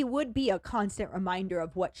he would be a constant reminder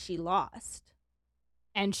of what she lost.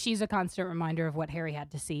 And she's a constant reminder of what Harry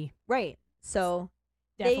had to see. Right. So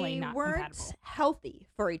Definitely they not weren't compatible. healthy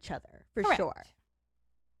for each other, for Correct. sure.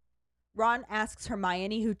 Ron asks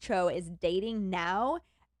Hermione who Cho is dating now,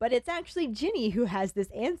 but it's actually Ginny who has this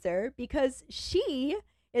answer because she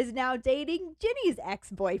is now dating Ginny's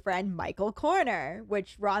ex-boyfriend, Michael Corner,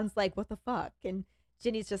 which Ron's like, what the fuck? And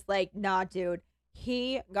Ginny's just like, nah, dude.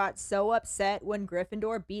 He got so upset when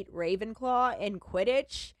Gryffindor beat Ravenclaw in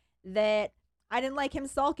Quidditch that I didn't like him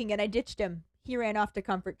sulking and I ditched him. He ran off to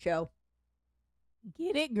comfort Cho.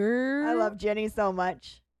 Get it, girl. I love Ginny so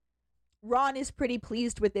much. Ron is pretty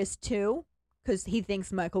pleased with this too, because he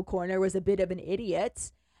thinks Michael Corner was a bit of an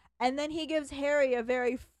idiot. And then he gives Harry a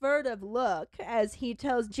very furtive look as he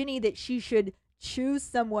tells Ginny that she should choose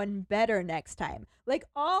someone better next time. Like,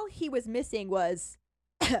 all he was missing was,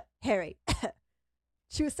 Harry,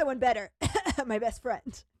 choose someone better, my best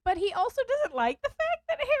friend. But he also doesn't like the fact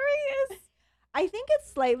that Harry is... I think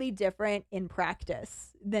it's slightly different in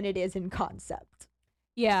practice than it is in concept.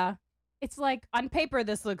 Yeah. It's like, on paper,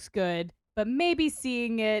 this looks good, but maybe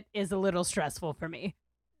seeing it is a little stressful for me.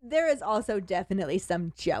 There is also definitely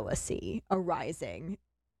some jealousy arising,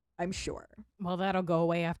 I'm sure. Well, that'll go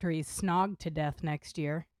away after he's snogged to death next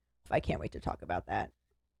year. I can't wait to talk about that.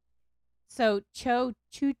 So, chose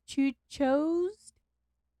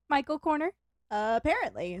Michael Corner?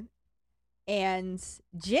 Apparently. And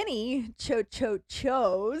Ginny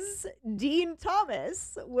chose Dean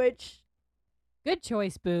Thomas, which, Good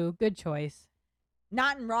choice, Boo. Good choice.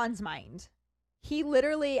 not in Ron's mind. He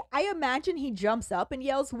literally, I imagine he jumps up and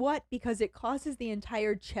yells, "What?" because it causes the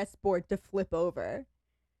entire chessboard to flip over.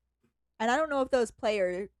 And I don't know if those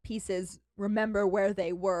player pieces remember where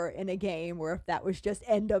they were in a game or if that was just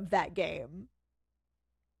end of that game.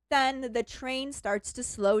 Then the train starts to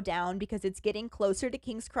slow down because it's getting closer to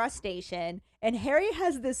King's Cross Station. And Harry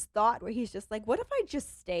has this thought where he's just like, what if I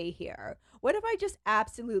just stay here? What if I just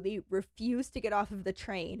absolutely refuse to get off of the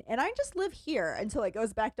train and I just live here until it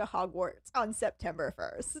goes back to Hogwarts on September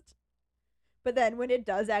 1st? But then when it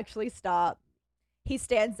does actually stop, he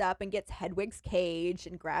stands up and gets Hedwig's cage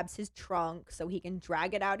and grabs his trunk so he can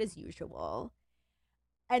drag it out as usual.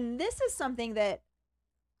 And this is something that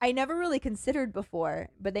I never really considered before,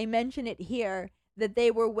 but they mention it here, that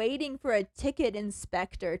they were waiting for a ticket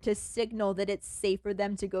inspector to signal that it's safe for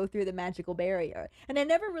them to go through the magical barrier. And I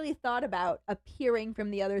never really thought about appearing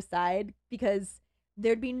from the other side because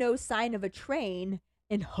there'd be no sign of a train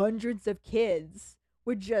and hundreds of kids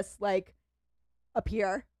would just like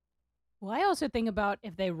appear. Well, I also think about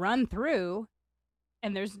if they run through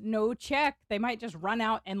and there's no check, they might just run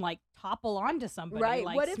out and like topple onto somebody. Right.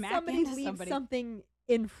 Like, What if smack somebody into leaves somebody. something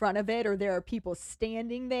in front of it or there are people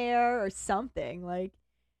standing there or something? Like,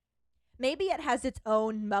 maybe it has its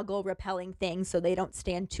own muggle repelling thing so they don't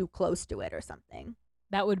stand too close to it or something.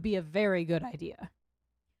 That would be a very good idea.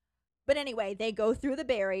 But anyway, they go through the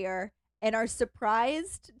barrier and are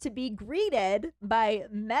surprised to be greeted by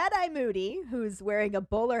Mad Eye Moody, who's wearing a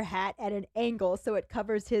bowler hat at an angle so it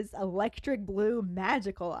covers his electric blue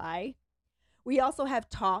magical eye. We also have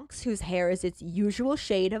Tonks, whose hair is its usual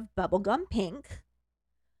shade of bubblegum pink.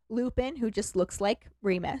 Lupin, who just looks like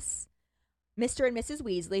Remus. Mr. and Mrs.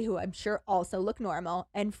 Weasley, who I'm sure also look normal.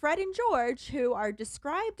 And Fred and George, who are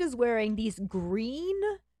described as wearing these green,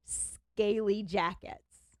 scaly jackets.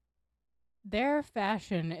 Their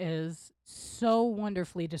fashion is so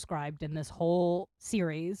wonderfully described in this whole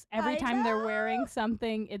series. Every I time they're know. wearing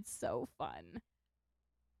something, it's so fun.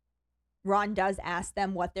 Ron does ask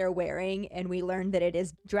them what they're wearing, and we learn that it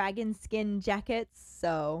is dragon skin jackets,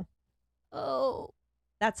 so Oh.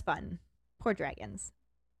 that's fun. Poor dragons.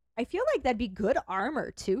 I feel like that'd be good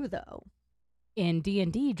armor too, though. In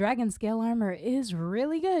D&D, dragon scale armor is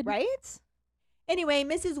really good. Right? Anyway,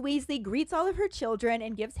 Mrs. Weasley greets all of her children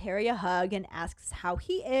and gives Harry a hug and asks how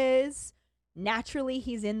he is. Naturally,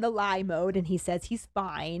 he's in the lie mode and he says he's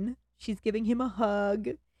fine. She's giving him a hug.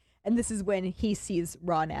 And this is when he sees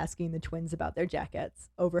Ron asking the twins about their jackets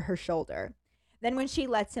over her shoulder. Then when she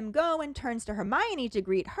lets him go and turns to Hermione to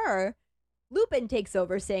greet her, Lupin takes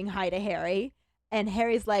over saying hi to Harry. And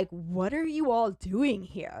Harry's like, "What are you all doing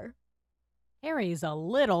here?" Harry's a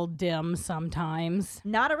little dim sometimes.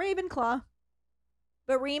 Not a Ravenclaw.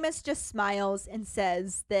 But Remus just smiles and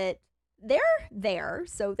says that they're there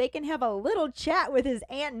so they can have a little chat with his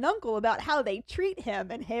aunt and uncle about how they treat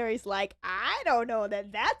him. And Harry's like, "I don't know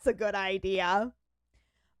that that's a good idea."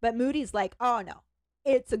 But Moody's like, "Oh no,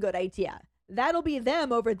 it's a good idea. That'll be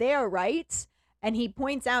them over there, right?" And he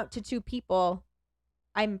points out to two people.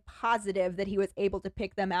 I'm positive that he was able to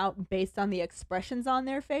pick them out based on the expressions on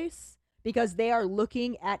their face, because they are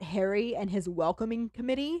looking at Harry and his welcoming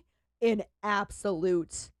committee in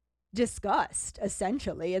absolute disgust,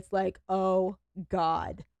 essentially. It's like, oh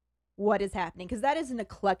God, what is happening? Because that is an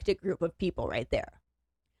eclectic group of people right there.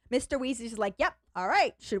 Mr. Weasley's like, "Yep, all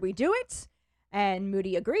right, should we do it?" And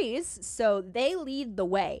Moody agrees. So they lead the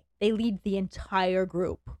way. They lead the entire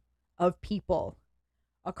group of people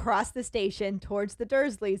across the station towards the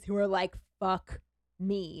Dursleys, who are like, "Fuck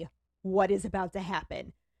me. What is about to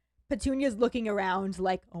happen?" Petunia's looking around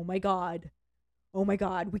like, oh my God,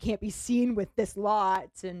 we can't be seen with this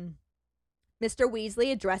lot. And Mr.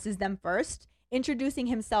 Weasley addresses them first, introducing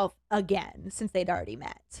himself again since they'd already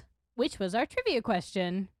met. Which was our trivia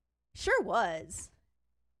question. Sure was.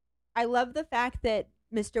 I love the fact that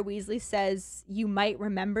Mr. Weasley says, "You might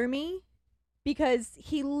remember me," because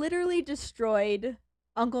he literally destroyed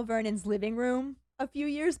Uncle Vernon's living room a few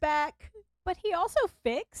years back. But he also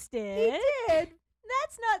fixed it. He did.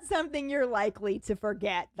 That's not something you're likely to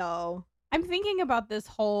forget, though. I'm thinking about this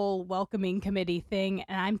whole welcoming committee thing,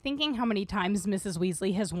 and I'm thinking how many times Mrs.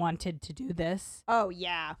 Weasley has wanted to do this. Oh,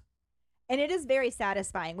 yeah. And it is very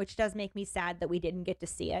satisfying, which does make me sad that we didn't get to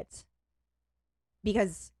see it.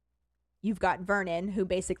 Because you've got Vernon, who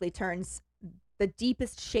basically turns the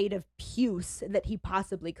deepest shade of puce that he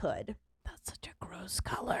possibly could. That's such a gross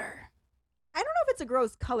color. I don't know if it's a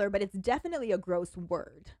gross color, but it's definitely a gross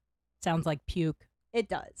word. Sounds like puke. It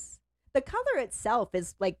does. The color itself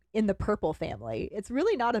is like in the purple family. It's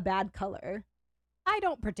really not a bad color. I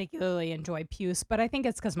don't particularly enjoy puce, but I think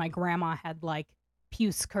it's because my grandma had like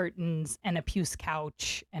puce curtains and a puce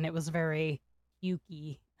couch, and it was very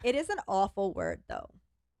pukey. It is an awful word, though.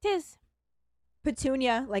 Tis.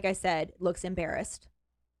 Petunia, like I said, looks embarrassed.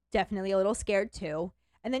 Definitely a little scared, too.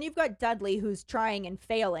 And then you've got Dudley, who's trying and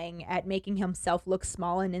failing at making himself look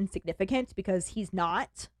small and insignificant because he's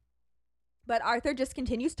not. But Arthur just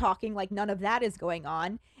continues talking like none of that is going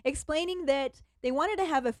on, explaining that they wanted to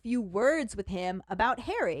have a few words with him about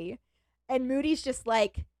Harry. And Moody's just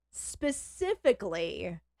like,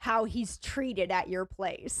 specifically how he's treated at your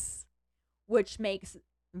place, which makes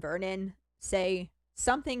Vernon say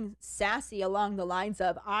something sassy along the lines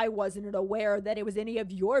of, "I wasn't aware that it was any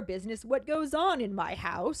of your business what goes on in my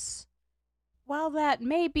house." While that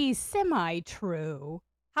may be semi-true,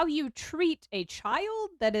 how you treat a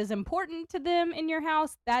child that is important to them in your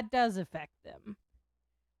house, that does affect them.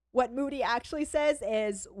 What Moody actually says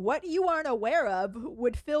is, "What you aren't aware of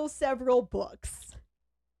would fill several books."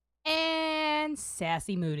 And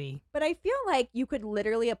sassy Moody. But I feel like you could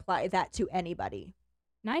literally apply that to anybody.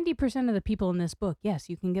 90% of the people in this book, yes,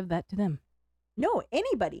 you can give that to them. No,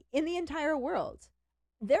 anybody in the entire world.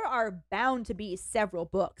 There are bound to be several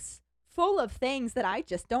books full of things that I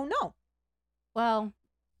just don't know. Well,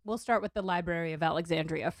 we'll start with the Library of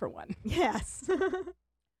Alexandria for one. Yes.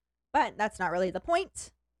 But that's not really the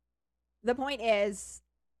point. The point is,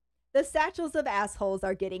 the satchels of assholes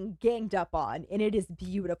are getting ganged up on, and it is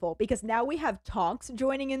beautiful because now we have Tonks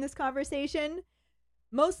joining in this conversation,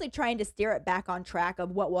 mostly trying to steer it back on track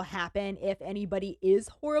of what will happen if anybody is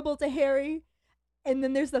horrible to Harry. And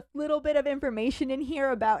then there's a little bit of information in here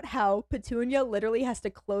about how Petunia literally has to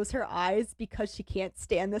close her eyes because she can't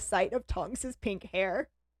stand the sight of Tonks' pink hair.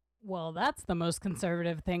 Well, that's the most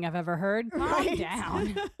conservative thing I've ever heard. Calm Right?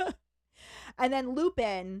 down. And then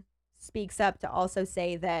Lupin speaks up to also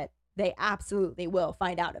say that they absolutely will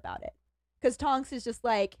find out about it. Because Tonks is just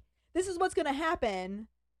like, this is what's going to happen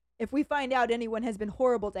if we find out anyone has been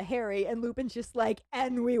horrible to Harry. And Lupin's just like,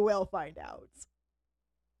 and we will find out.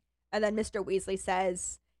 And then Mr. Weasley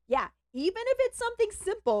says, yeah, even if it's something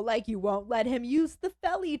simple like you won't let him use the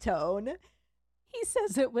Fellitone. He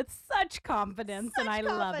says it with such confidence, and I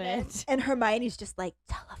love it. And Hermione's just like,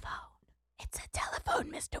 telephone. It's a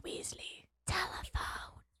telephone, Mr. Weasley.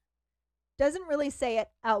 Telephone. Doesn't really say it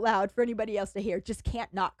out loud for anybody else to hear. Just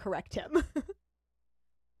can't not correct him.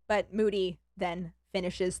 But Moody then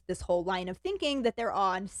finishes this whole line of thinking that they're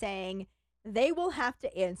on, saying they will have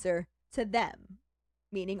to answer to them,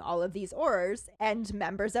 meaning all of these Aurors and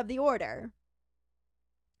members of the Order.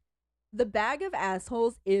 The bag of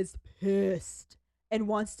assholes is pissed and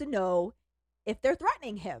wants to know if they're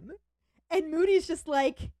threatening him. And Moody's just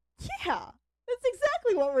like, yeah, that's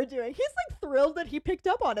exactly what we're doing. He's like thrilled that he picked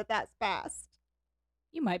up on it that fast.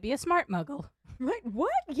 You might be a smart muggle. Right? What?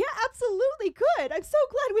 Yeah, absolutely. Good. I'm so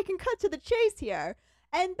glad we can cut to the chase here.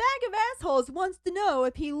 And Bag of Assholes wants to know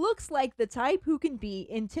if he looks like the type who can be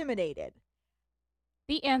intimidated.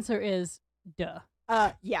 The answer is duh.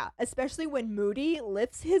 Yeah, especially when Moody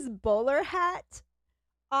lifts his bowler hat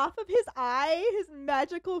off of his eye, his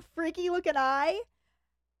magical, freaky looking eye,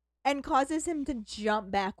 and causes him to jump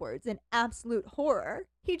backwards in absolute horror.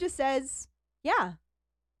 He just says, yeah,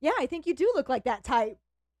 I think you do look like that type.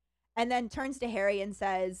 And then turns to Harry and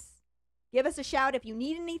says, give us a shout if you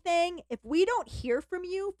need anything. If we don't hear from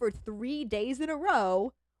you for 3 days in a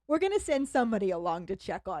row, we're going to send somebody along to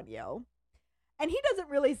check on you. And he doesn't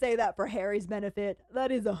really say that for Harry's benefit.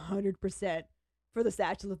 That is 100% for the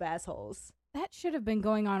Satchel of Assholes. That should have been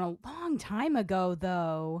going on a long time ago,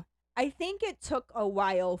 though. I think it took a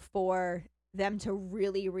while for them to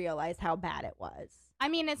really realize how bad it was. I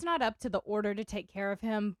mean, it's not up to the Order to take care of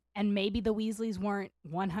him, and maybe the Weasleys weren't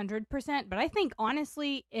 100%, but I think,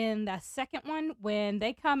 honestly, in the second one, when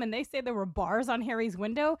they come and they say there were bars on Harry's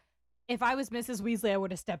window, if I was Mrs. Weasley, I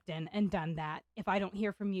would have stepped in and done that. If I don't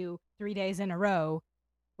hear from you 3 days in a row,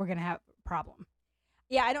 we're going to have a problem.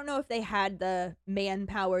 Yeah, I don't know if they had the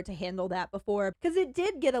manpower to handle that before, because it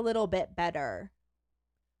did get a little bit better.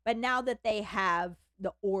 But now that they have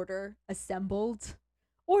the Order assembled,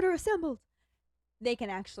 they can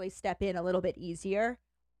actually step in a little bit easier.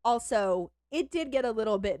 Also, it did get a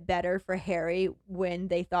little bit better for Harry when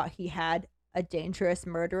they thought he had a dangerous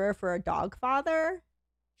murderer for a dog father.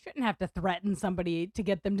 Shouldn't have to threaten somebody to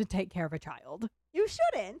get them to take care of a child. You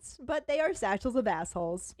shouldn't, but they are Satchels of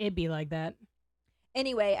Assholes. It'd be like that.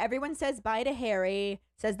 Anyway, everyone says bye to Harry,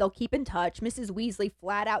 says they'll keep in touch. Mrs. Weasley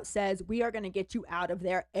flat out says, we are going to get you out of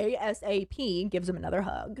there ASAP, gives him another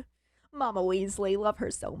hug. Mama Weasley, love her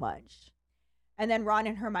so much. And then Ron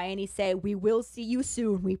and Hermione say, we will see you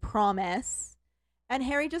soon, we promise. And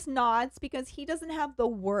Harry just nods because he doesn't have the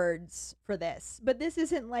words for this. But this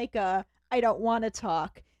isn't like a, I don't want to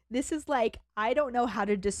talk. This is like, I don't know how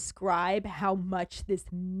to describe how much this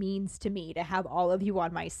means to me to have all of you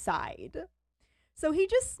on my side. So he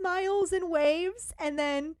just smiles and waves and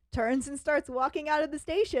then turns and starts walking out of the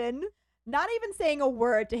station, not even saying a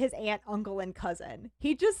word to his aunt, uncle, and cousin.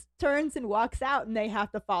 He just turns and walks out and they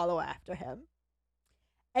have to follow after him.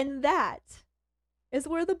 And that is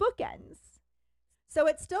where the book ends. So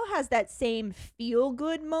it still has that same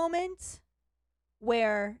feel-good moment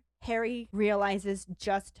where Harry realizes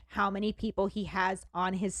just how many people he has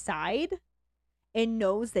on his side and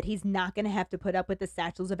knows that he's not going to have to put up with the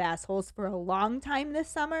Satchels of Assholes for a long time this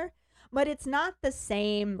summer. But it's not the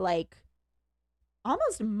same, like,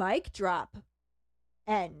 almost mic drop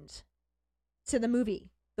end to the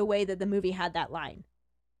movie, the way that the movie had that line.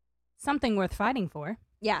 Something worth fighting for.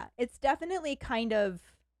 Yeah, it's definitely kind of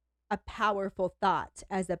a powerful thought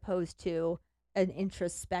as opposed to an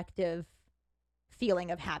introspective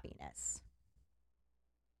feeling of happiness.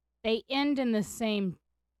 They end in the same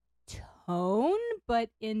tone,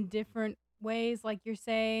 but in different ways, like you're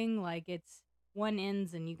saying. Like, it's one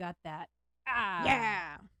ends and you got that,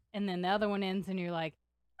 yeah, and then the other one ends and you're like,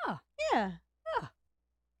 oh, yeah,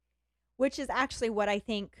 which is actually what I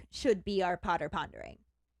think should be our Potter Pondering.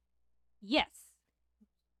 yes.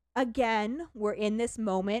 Again, we're in this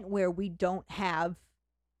moment where we don't have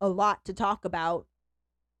a lot to talk about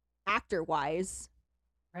actor-wise.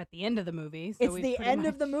 We're at the end of the movie. So it's the end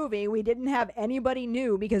of the movie. We didn't have anybody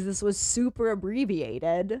new because this was super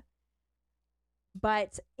abbreviated.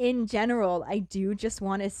 But in general, I do just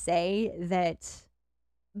want to say that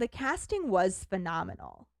the casting was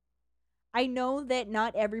phenomenal. I know that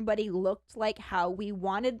not everybody looked like how we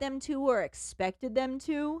wanted them to or expected them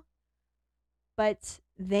to, but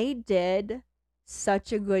they did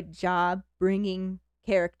such a good job bringing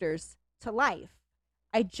characters to life.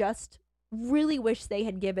 I just really wish they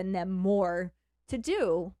had given them more to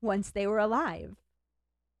do once they were alive.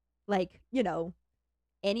 Like,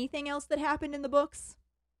 anything else that happened in the books?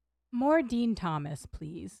 More Dean Thomas,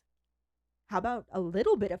 please. How about a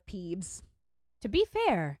little bit of Peeves? To be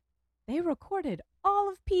fair, they recorded all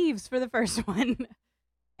of Peeves for the first one.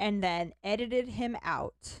 And then edited him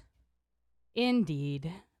out.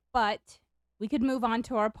 Indeed. But we could move on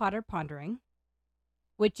to our Potter Pondering,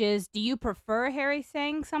 which is, do you prefer Harry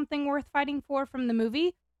saying something worth fighting for from the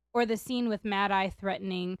movie, or the scene with Mad Eye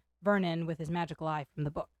threatening Vernon with his magical eye from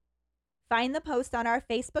the book? Find the post on our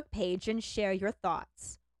Facebook page and share your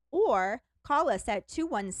thoughts. Or call us at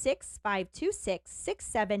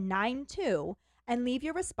 216-526-6792 and leave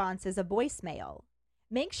your response as a voicemail.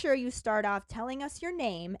 Make sure you start off telling us your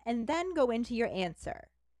name and then go into your answer.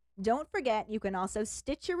 Don't forget, you can also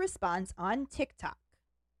stitch your response on TikTok.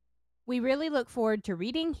 We really look forward to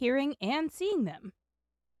reading, hearing, and seeing them.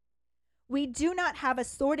 We do not have a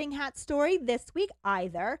Sorting Hat story this week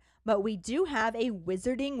either, but we do have a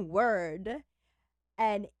wizarding word.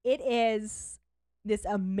 And it is this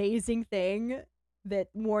amazing thing that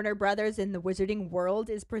Warner Brothers in the wizarding world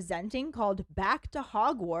is presenting called Back to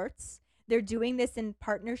Hogwarts. They're doing this in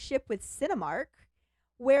partnership with Cinemark,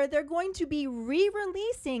 where they're going to be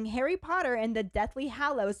re-releasing Harry Potter and the Deathly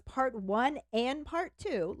Hallows Part 1 and Part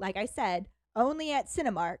 2, like I said, only at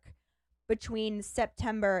Cinemark, between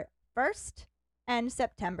September 1st and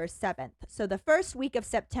September 7th. So the first week of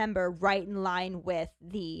September, right in line with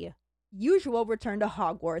the usual return to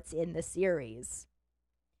Hogwarts in the series.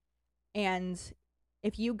 And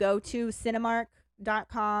if you go to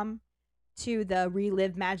Cinemark.com to the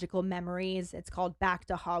Relive Magical Memories, it's called Back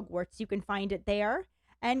to Hogwarts. You can find it there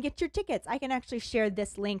and get your tickets. I can actually share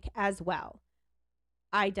this link as well.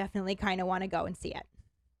 I definitely kind of want to go and see it.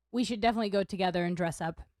 We should definitely go together and dress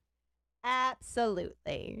up.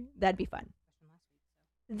 Absolutely. That'd be fun.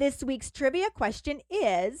 This week's trivia question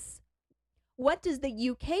is, what does the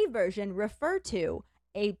UK version refer to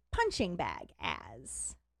a punching bag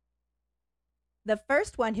as? The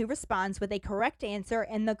first one who responds with a correct answer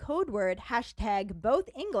and the code word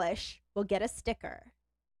 #BothEnglish will get a sticker.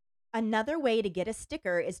 Another way to get a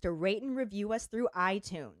sticker is to rate and review us through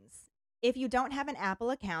iTunes. If you don't have an Apple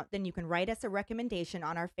account, then you can write us a recommendation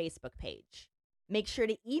on our Facebook page. Make sure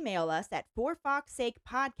to email us at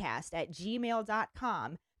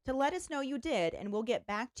forfoxsakepodcast@gmail.com to let us know you did, and we'll get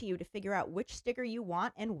back to you to figure out which sticker you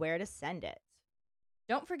want and where to send it.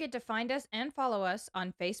 Don't forget to find us and follow us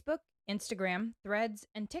on Facebook, Instagram, Threads,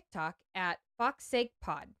 and TikTok at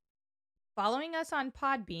FoxSakePod. Following us on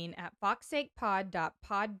Podbean at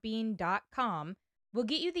foxsakepod.podbean.com will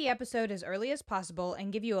get you the episode as early as possible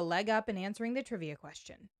and give you a leg up in answering the trivia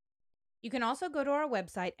question. You can also go to our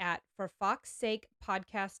website at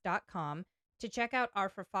forfoxsakepodcast.com to check out our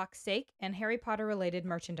For Fox's Sake and Harry Potter related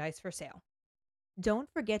merchandise for sale. Don't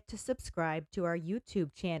forget to subscribe to our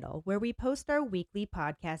YouTube channel, where we post our weekly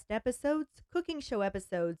podcast episodes, cooking show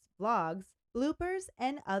episodes, vlogs, bloopers,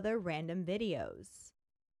 and other random videos.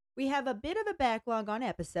 We have a bit of a backlog on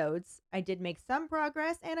episodes. I did make some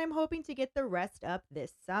progress, and I'm hoping to get the rest up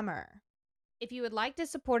this summer. If you would like to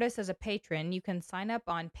support us as a patron, you can sign up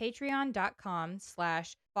on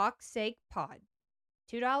patreon.com/foxsakepod.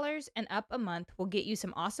 $2 and up a month will get you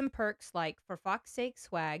some awesome perks like For Fox's Sake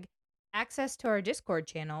swag, access to our Discord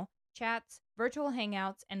channel, chats, virtual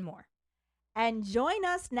hangouts, and more. And join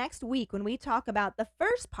us next week when we talk about the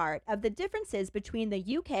first part of the differences between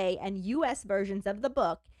the UK and US versions of the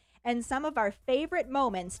book and some of our favorite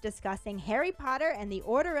moments discussing Harry Potter and the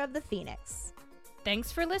Order of the Phoenix.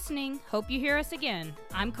 Thanks for listening. Hope you hear us again.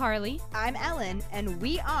 I'm Carly. I'm Ellen, and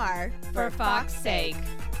we are For Fox's Sake.